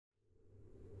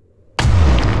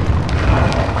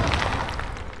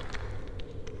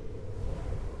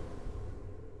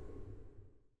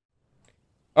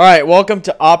Alright, welcome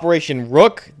to Operation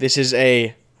Rook. This is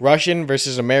a Russian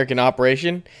versus American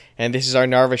operation, and this is our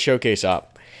NARVA showcase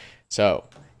op. So,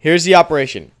 here's the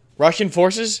operation. Russian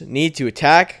forces need to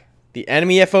attack the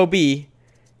enemy FOB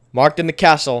marked in the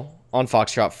castle on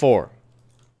Foxtrot 4.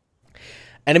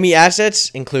 Enemy assets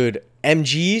include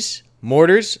MGs,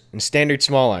 mortars, and standard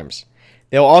small arms.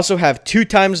 They will also have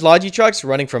 2x Logi trucks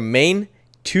running from main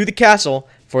to the castle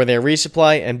for their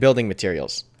resupply and building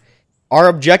materials. Our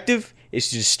objective is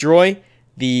to destroy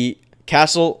the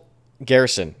castle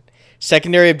garrison.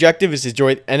 Secondary objective is to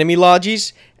destroy enemy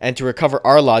lodges and to recover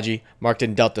our logi marked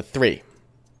in Delta 3.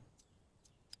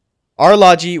 Our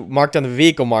logi marked on the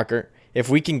vehicle marker, if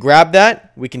we can grab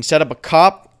that, we can set up a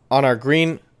cop on our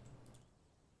green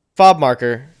fob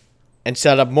marker and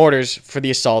set up mortars for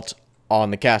the assault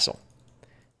on the castle.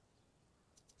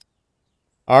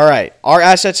 Alright, our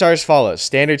assets are as follows.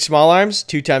 Standard small arms,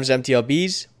 2x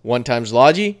MTLBs, 1x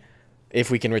logi, if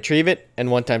we can retrieve it, and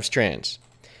 1x trans.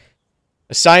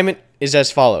 Assignment is as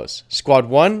follows. Squad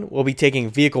 1 will be taking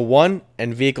Vehicle 1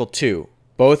 and Vehicle 2,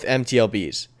 both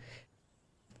MTLBs.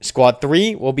 Squad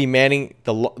 3 will be manning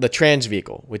the trans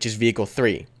vehicle, which is Vehicle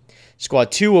 3.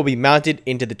 Squad 2 will be mounted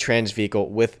into the trans vehicle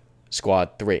with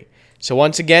Squad 3. So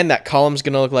once again, that column is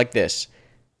going to look like this.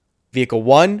 Vehicle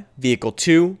 1, Vehicle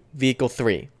 2, Vehicle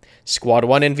 3. Squad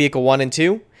 1 in Vehicle 1 and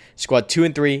 2. Squad 2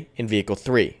 and 3 in Vehicle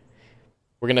 3.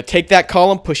 We're going to take that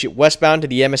column, push it westbound to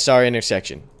the MSR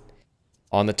intersection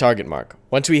on the target mark.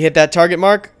 Once we hit that target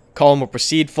mark, column will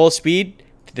proceed full speed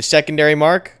to the secondary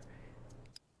mark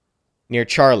near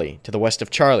Charlie, to the west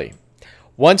of Charlie.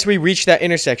 Once we reach that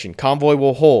intersection, convoy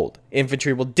will hold.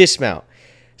 Infantry will dismount.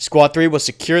 Squad 3 will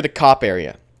secure the cop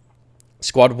area.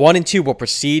 Squad 1 and 2 will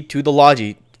proceed to the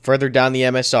logi further down the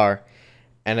MSR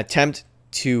and attempt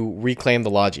to reclaim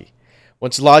the logi.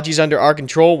 Once the logi is under our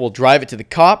control, we'll drive it to the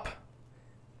cop,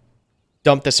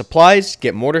 dump the supplies,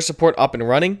 get mortar support up and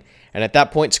running, and at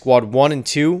that point, Squad 1 and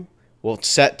 2 will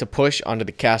set to push onto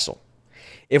the castle.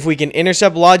 If we can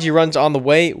intercept logi runs on the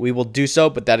way, we will do so,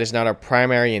 but that is not our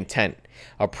primary intent.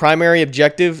 Our primary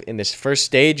objective in this first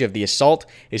stage of the assault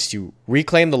is to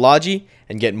reclaim the logi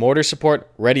and get mortar support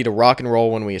ready to rock and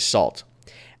roll when we assault.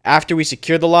 After we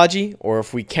secure the logi, or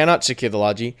if we cannot secure the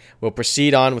logi, we'll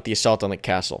proceed on with the assault on the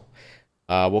castle.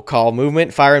 We'll call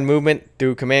movement, fire and movement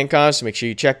through command comms, so make sure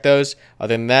you check those.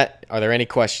 Other than that, are there any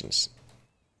questions?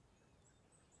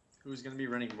 Who's going to be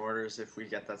running mortars if we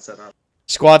get that set up?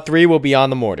 Squad 3 will be on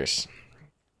the mortars.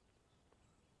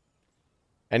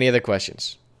 Any other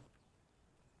questions?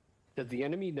 Does the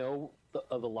enemy know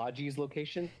of the logi's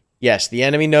location? Yes, the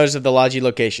enemy knows of the logi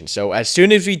location. So as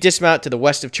soon as we dismount to the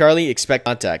west of Charlie, expect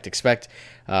contact. Expect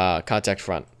contact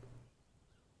front.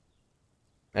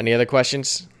 Any other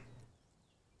questions?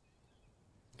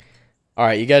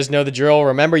 Alright, you guys know the drill.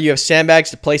 Remember, you have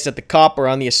sandbags to place at the cop or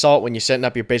on the assault when you're setting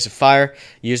up your base of fire.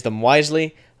 Use them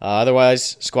wisely.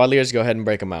 Otherwise, squad leaders, go ahead and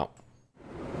break them out.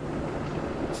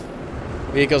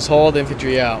 Vehicles hold,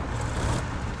 infantry out.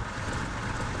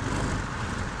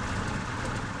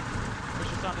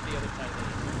 Push us onto the other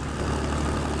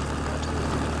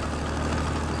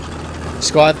side.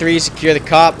 Squad 3, secure the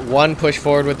cop. 1, push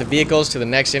forward with the vehicles to the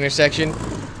next intersection.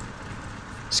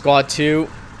 Squad 2,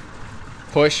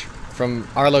 push from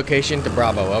our location to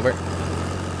Bravo, over.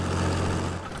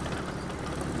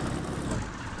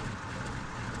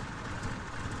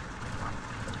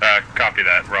 Copy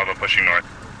that. Bravo pushing north.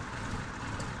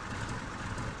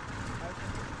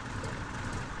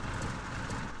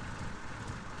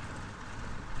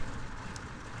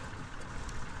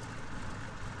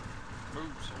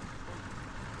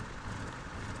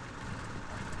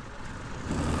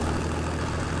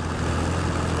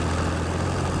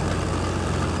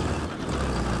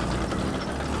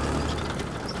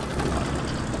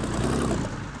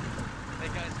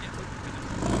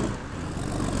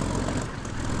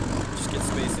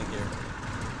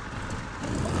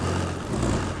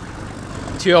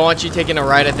 Two, I want you taking a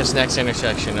right at this next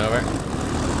intersection, over.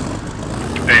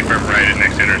 Stay firm right at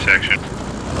next intersection.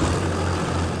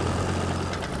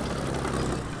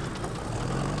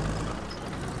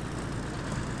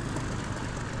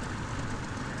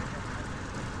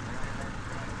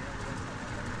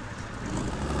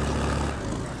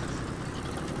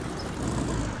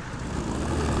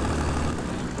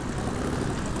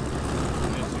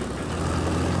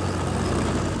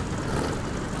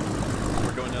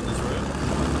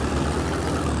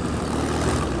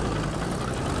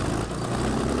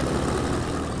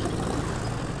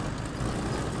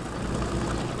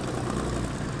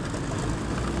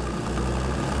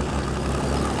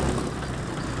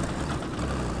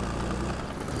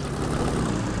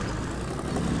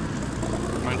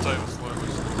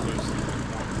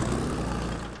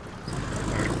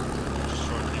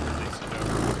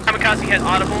 Kamikaze hit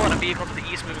audible and a vehicle to the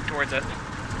east moving towards it.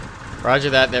 Roger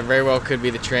that. That very well could be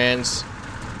the trans.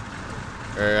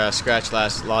 Or scratch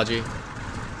last Logi.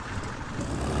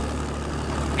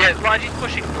 Yeah, Logi's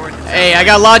pushing north. Hey, I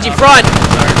got Logi front!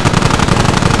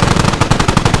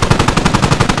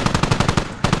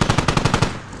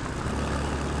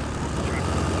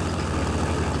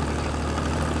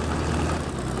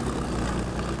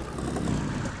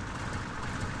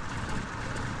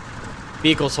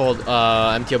 Vehicles hold,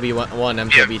 MTLB 1,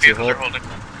 MTLB 2 hold. Holding.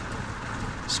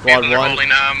 Squad 1. Holding.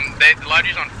 The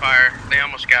Logi's on fire. They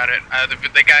almost got it.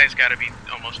 The guy's got to be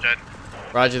almost dead.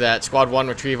 Roger that. Squad 1,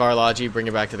 retrieve our Logi, bring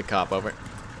it back to the cop, over.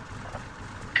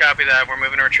 Copy that. We're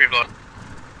moving to retrieve Logi.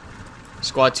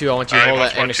 Squad 2, I want you to Alright, hold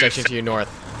that Squad 2, intersection to your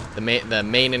north. The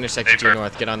main intersection to your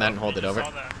north. Get on that and hold it, over.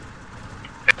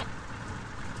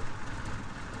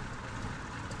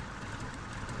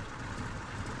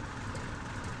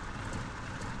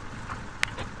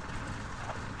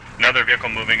 Another vehicle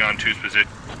moving on 2's position.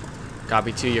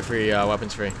 Copy 2, you're free,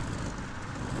 weapons free.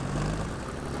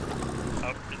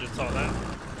 Oh, you just saw that?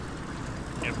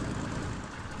 Yep.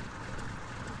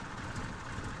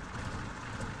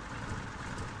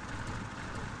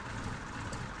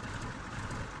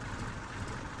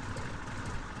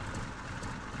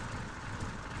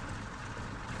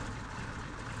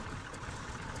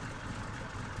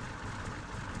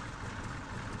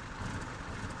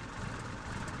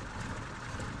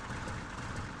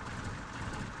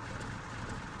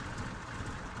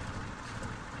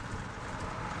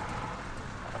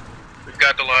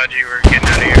 Got the Logi. We're getting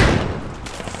out of here.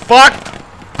 Fuck!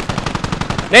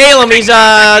 Nail him, he's 012.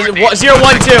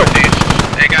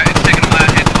 Hey guys, it's taking a lot.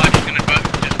 Hit the Logi's gonna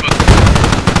just book.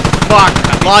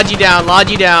 Fuck! Logi down,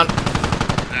 Logi down.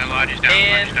 Logi's down.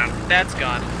 And Logi's down. that's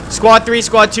gone. Squad 3,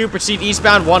 Squad 2, proceed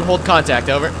eastbound, 1 hold contact,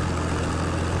 over.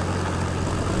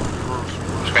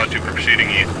 Squad 2 proceeding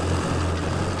east.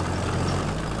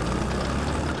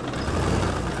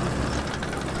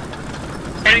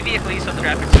 Enemy vehicle east of the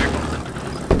traffic circle.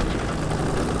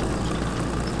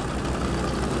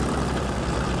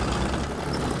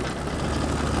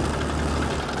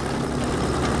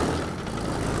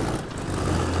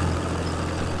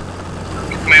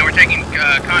 Man, we're taking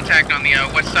contact on the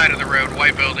west side of the road,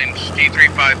 white buildings,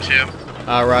 D352.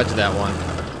 Roger that one.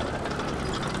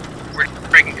 We're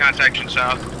breaking contact in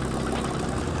south.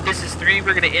 This is 3.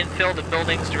 We're going to infill the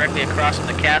buildings directly across from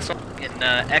the castle in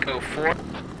Echo 4.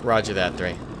 Roger that,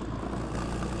 3.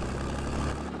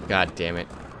 God damn it.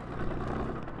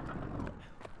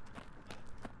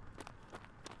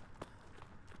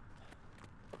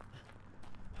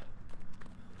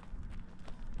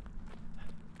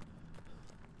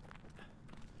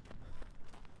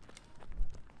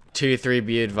 Two, 3,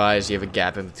 be advised you have a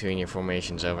gap in between your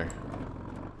formations, over.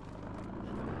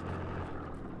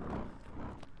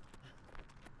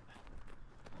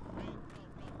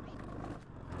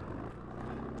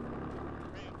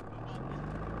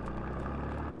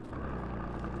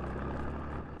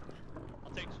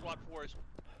 I'll take squad 4s.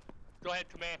 Go ahead,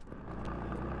 command.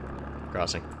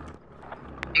 Crossing.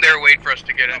 They're waiting for us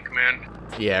to get in command.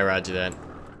 Yeah, roger that.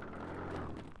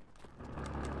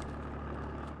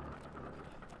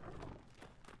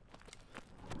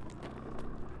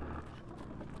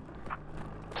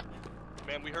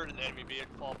 Man, we heard an enemy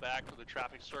vehicle fall back to the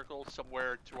traffic circle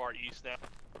somewhere to our east now.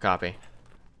 Copy.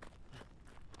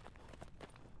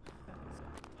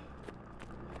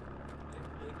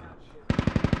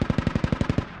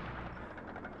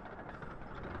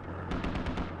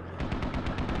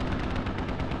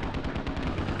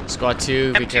 Squad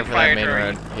 2, be careful of that main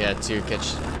road. Yeah, 2,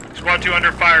 catch. Squad 2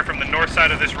 under fire from the north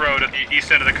side of this road at the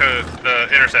east end of the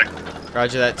intersection.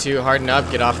 Roger that, 2, harden up,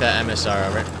 get off that MSR,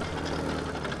 over.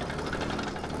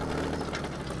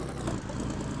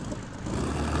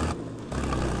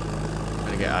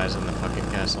 Gotta get eyes on the fucking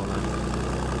castle now.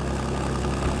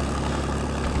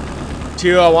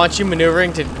 2, I want you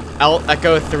maneuvering to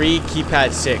Echo 3,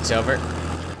 keypad 6, over.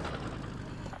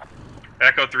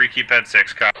 Echo 3, keypad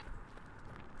 6, copy.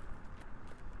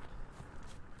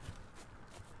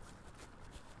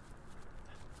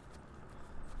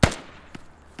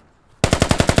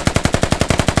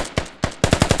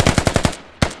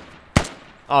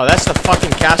 Oh, that's the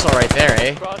fucking castle right there,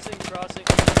 eh? Crossing, crossing.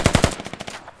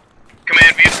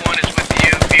 Command, vehicle 1 is with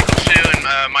you. Vehicle 2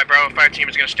 and my Bravo 5 team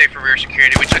is going to stay for rear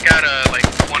security. We took out like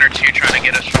 1 or 2 trying to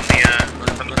get us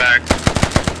from the back.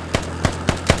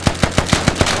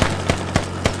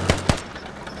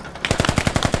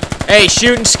 Hey,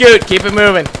 shoot and scoot, keep it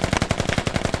moving.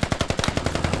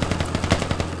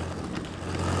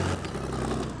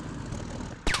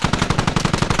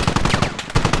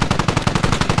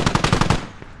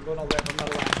 all the way up. I'm not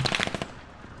allowed.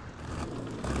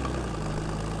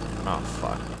 Oh,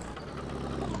 fuck.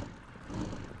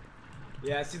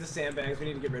 Yeah, I see the sandbags. We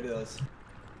need to get rid of those.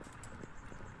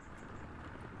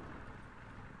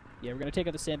 Yeah, we're gonna take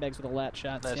out the sandbags with a lat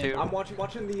shot. I'm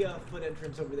watching the foot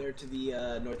entrance over there to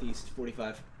the northeast,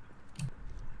 45.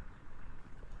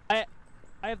 I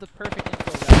have the perfect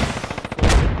info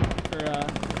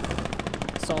route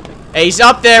for assaulting. Hey, he's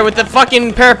up there with the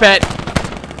fucking parapet.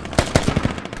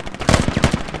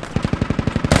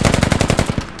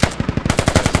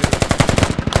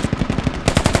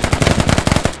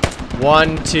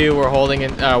 One, two, we're holding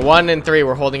in. 1 and 3,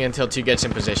 we're holding until 2 gets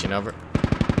in position. Over.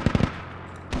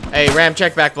 Hey, Ram,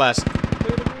 check back blast.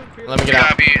 Let me get out.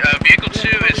 Copy. Vehicle 2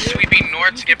 is sweeping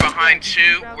north to get behind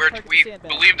 2. We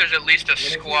believe there's at least a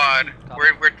squad.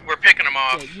 We're picking them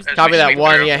off. as Copy we that sweep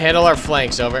 1. through. Yeah, handle our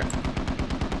flanks. Over.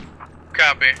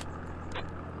 Copy.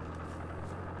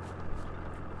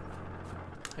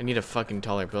 I need a fucking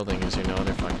taller building. Is there no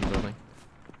other fucking building?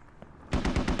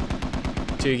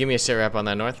 2, give me a sit rep on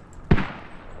that north.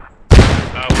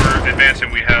 We're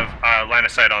advancing. We have line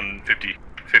of sight on 50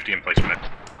 emplacement.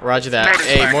 Roger that.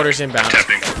 Hey, mortar's inbound.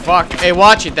 Attempting. Fuck. Hey,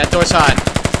 watch it. That door's hot.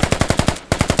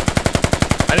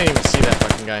 I didn't even see that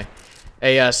fucking guy.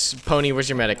 Hey, Pony, where's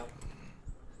your medic?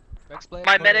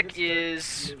 My medic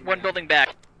is 1 building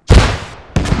back.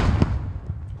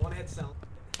 One head south.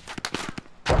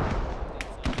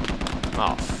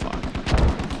 Oh, fuck.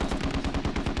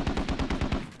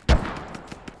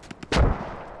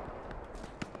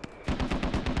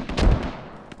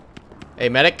 Hey,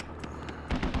 medic.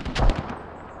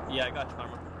 Yeah, I got you,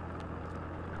 Karma.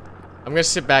 I'm gonna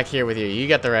sit back here with you. You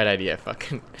got the right idea,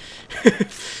 fucking.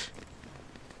 It's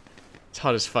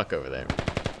hot as fuck over there.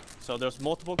 So there's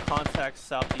multiple contacts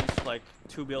southeast, like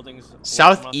 2 buildings.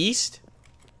 Southeast?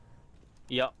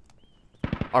 Yep.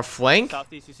 Our flank?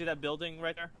 Southeast. You see that building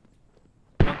right there?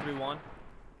 131.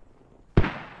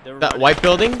 That white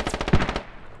building?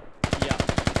 Yeah.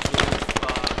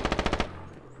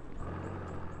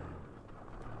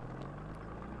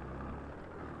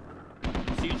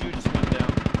 CG just went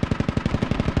down.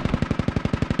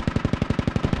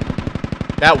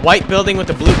 That white building with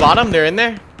the blue bottom? They're in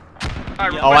there?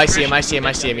 Oh, I see him. I see him.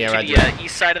 Yeah, To right. the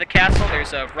east side of the castle,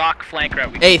 there's a rock flank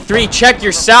route. Hey, 3, check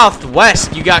your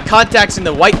southwest. You got contacts in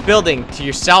the white building to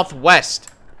your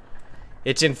southwest.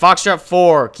 It's in Foxtrot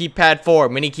 4, keypad 4,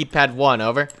 mini keypad 1,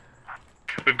 over.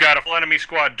 We've got a full enemy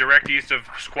squad direct east of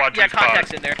squad 2's Yeah,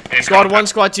 contacts in there. Squad 1,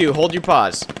 squad 2, hold your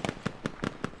pause.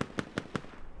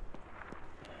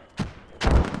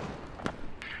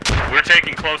 We're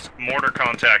taking close mortar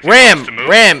contact.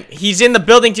 Ram, he's in the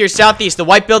building to your southeast, the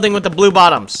white building with the blue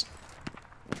bottoms.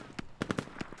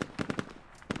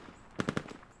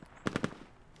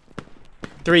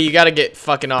 Three, you gotta get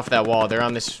fucking off that wall. They're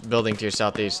on this building to your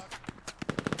southeast.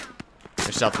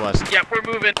 Or southwest. Yeah, we're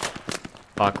moving.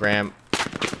 Fuck, Ram.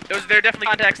 There are definitely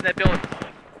contacts in that building.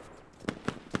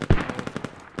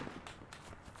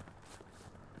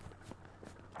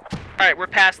 Alright, we're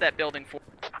past that building.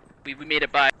 We made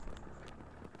it by.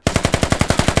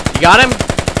 You got him?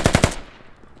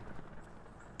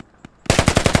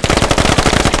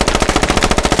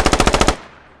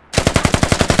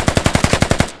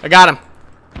 I got him.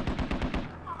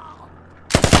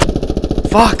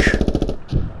 Fuck.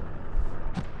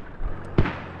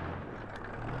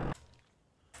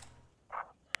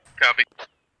 Copy.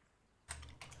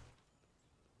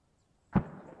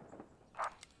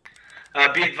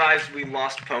 Be advised, we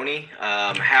lost Pony.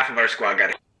 Half of our squad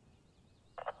got it.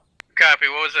 Copy.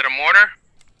 What was it, a mortar?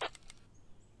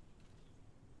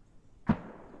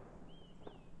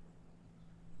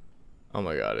 Oh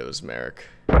my god, it was Merrick.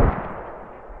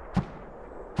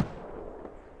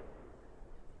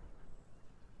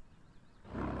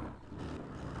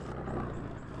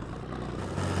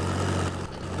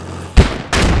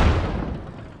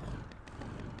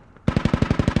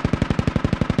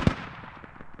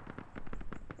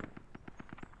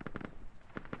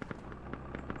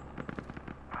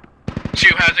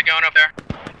 Chew, how's it going up there?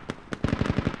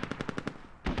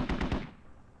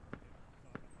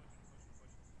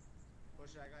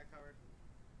 Push that guy covered.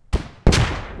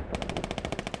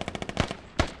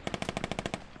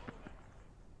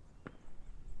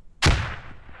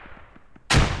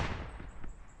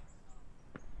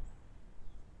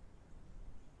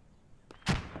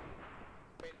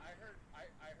 Wait,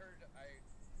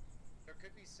 there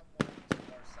could be someone to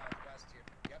our southwest here.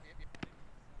 Yep, I think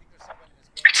there's someone in this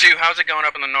building. Chew, how's it going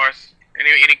up in the north?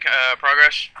 Any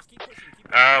progress?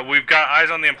 We've got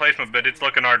eyes on the emplacement, but it's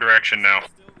looking our direction now.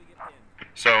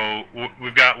 So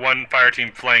we've got one fire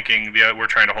team flanking. We're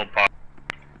trying to hold pause.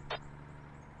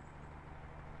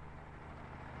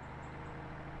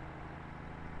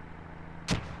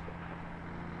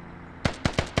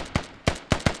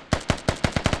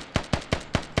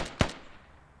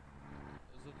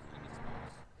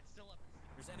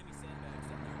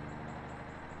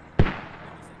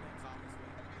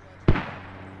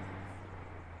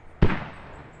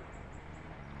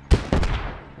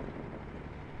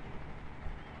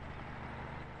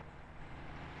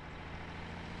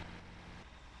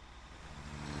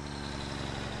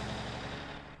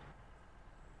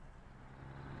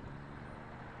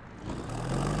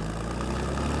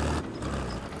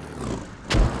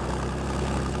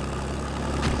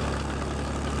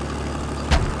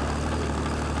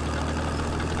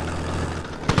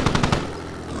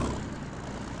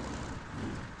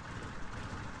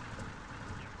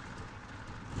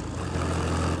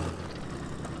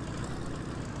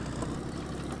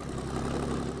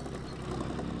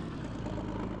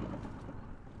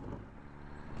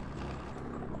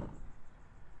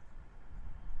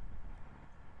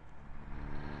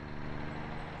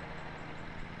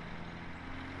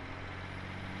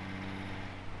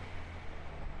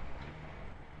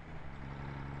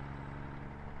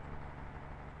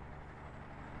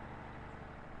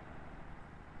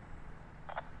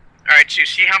 to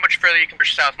see how much further you can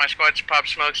push south. My squad's pop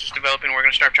smokes is developing. We're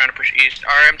going to start trying to push east.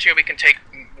 Our M2 we can take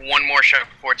one more shot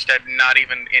before it's dead. Not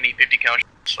even any 50 cal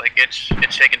shots. Like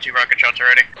it's taken 2 rocket shots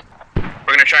already.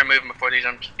 We're going to try and move them before these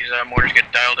mortars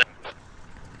get dialed in.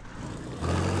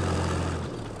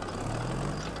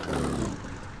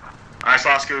 I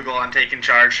lost Google. I'm taking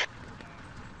charge.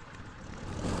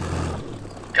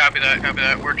 Copy that, copy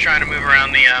that. We're trying to move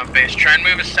around the base. Try and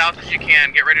move as south as you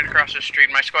can. Get ready to cross the street.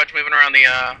 My squad's moving around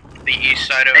the east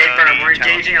side of Hey, Firm, the we're town.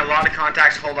 engaging a lot of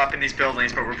contacts hold up in these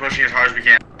buildings, but we're pushing as hard as we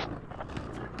can.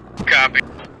 Copy.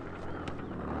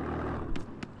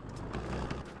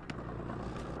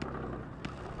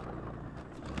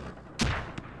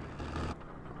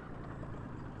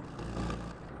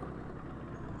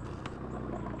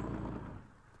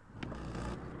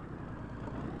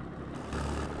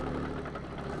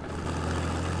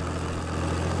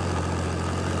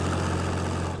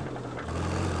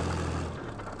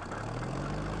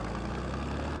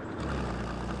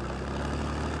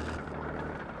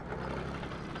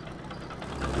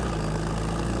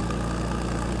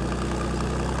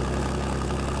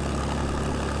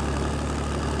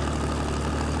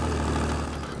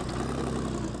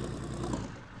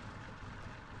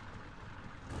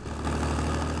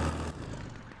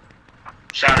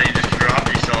 Shadow, you just dropped,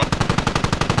 or you still up?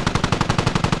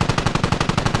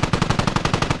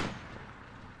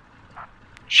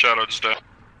 Shadow just dead.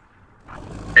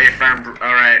 Hey, Firm,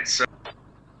 alright, so...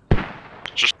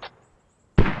 Just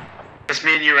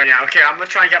me and you right now. Okay, I'm gonna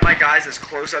try and get my guys as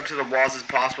close up to the walls as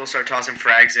possible, start tossing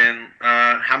frags in.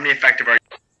 How many effective are you?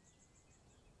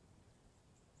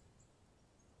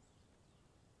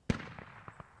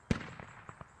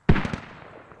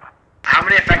 How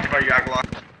many effective are you, Aguilar?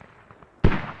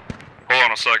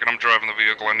 hold on a second. I'm driving the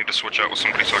vehicle. I need to switch out with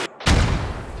somebody. So.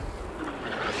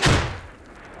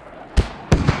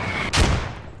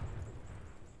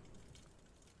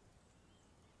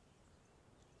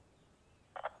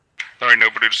 Alright,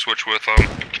 nobody to switch with.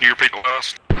 Can you repeat the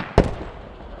last?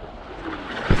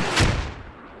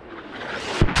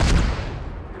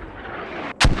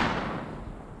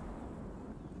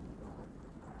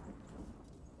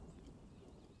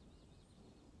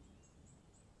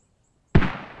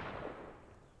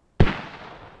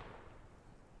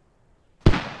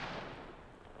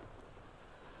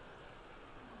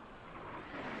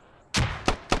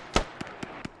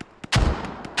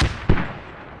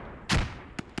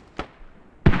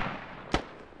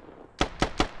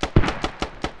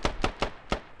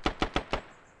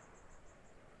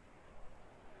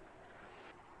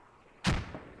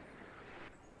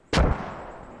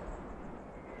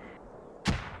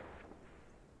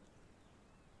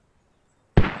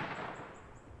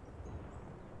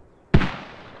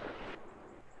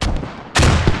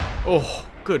 Oh,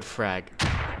 good frag.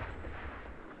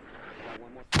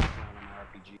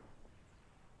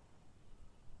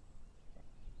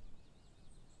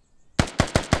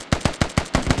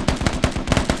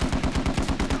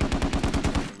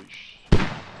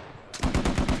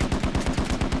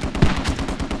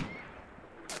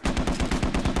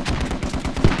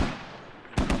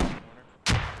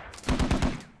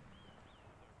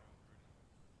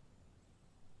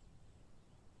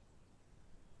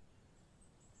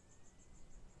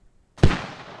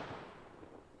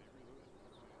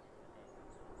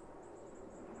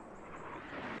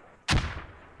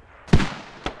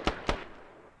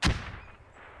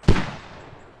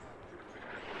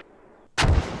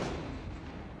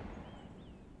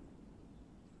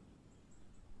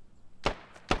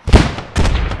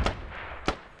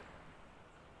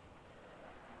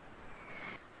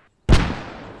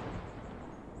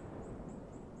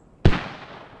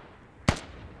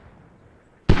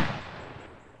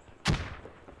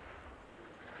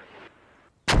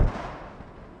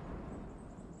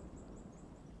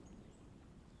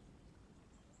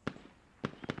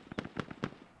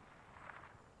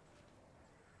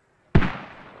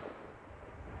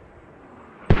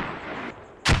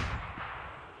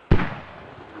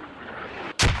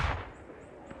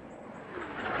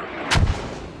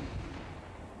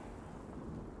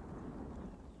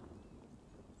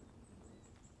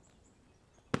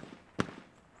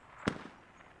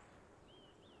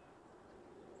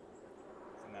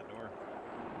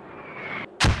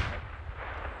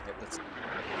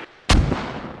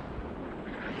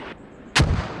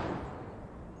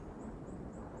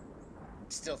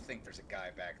 Still think there's a guy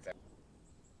back there.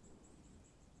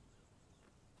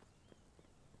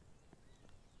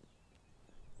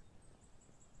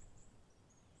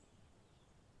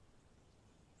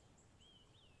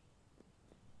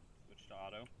 Switch to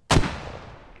auto.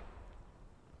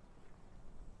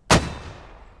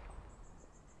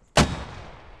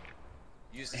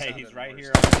 use the Hey, sound he's of right words.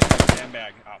 here on the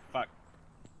sandbag. Oh, fuck.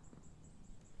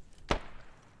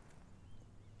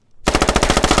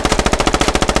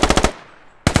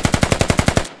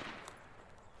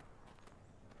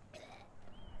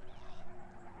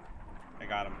 I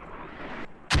got him.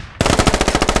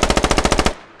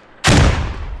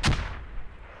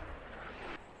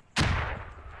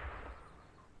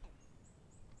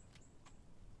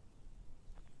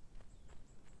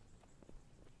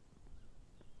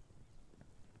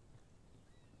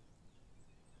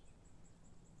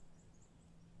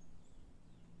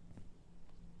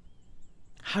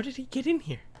 How did he get in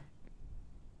here?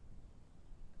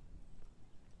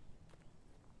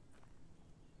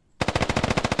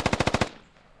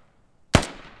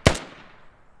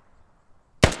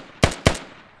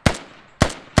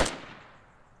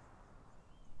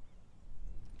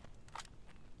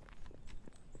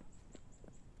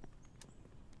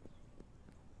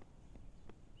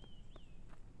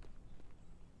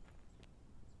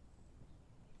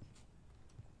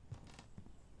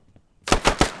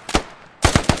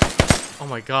 Oh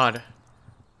my god.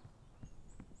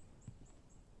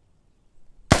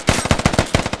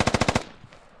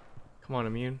 Come on,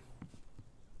 Immune.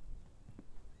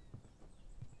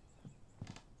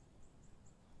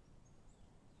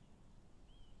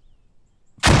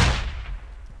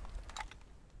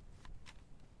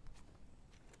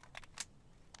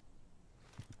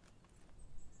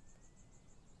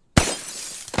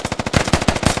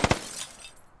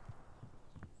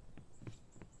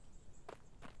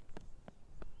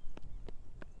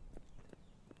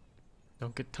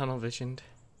 Don't get tunnel visioned.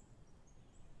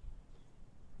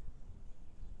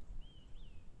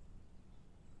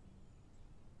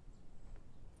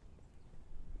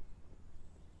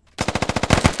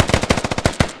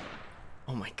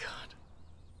 Oh my god.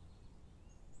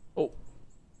 Oh.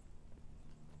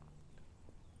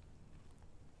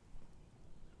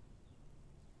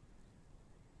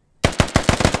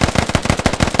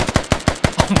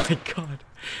 Oh my god.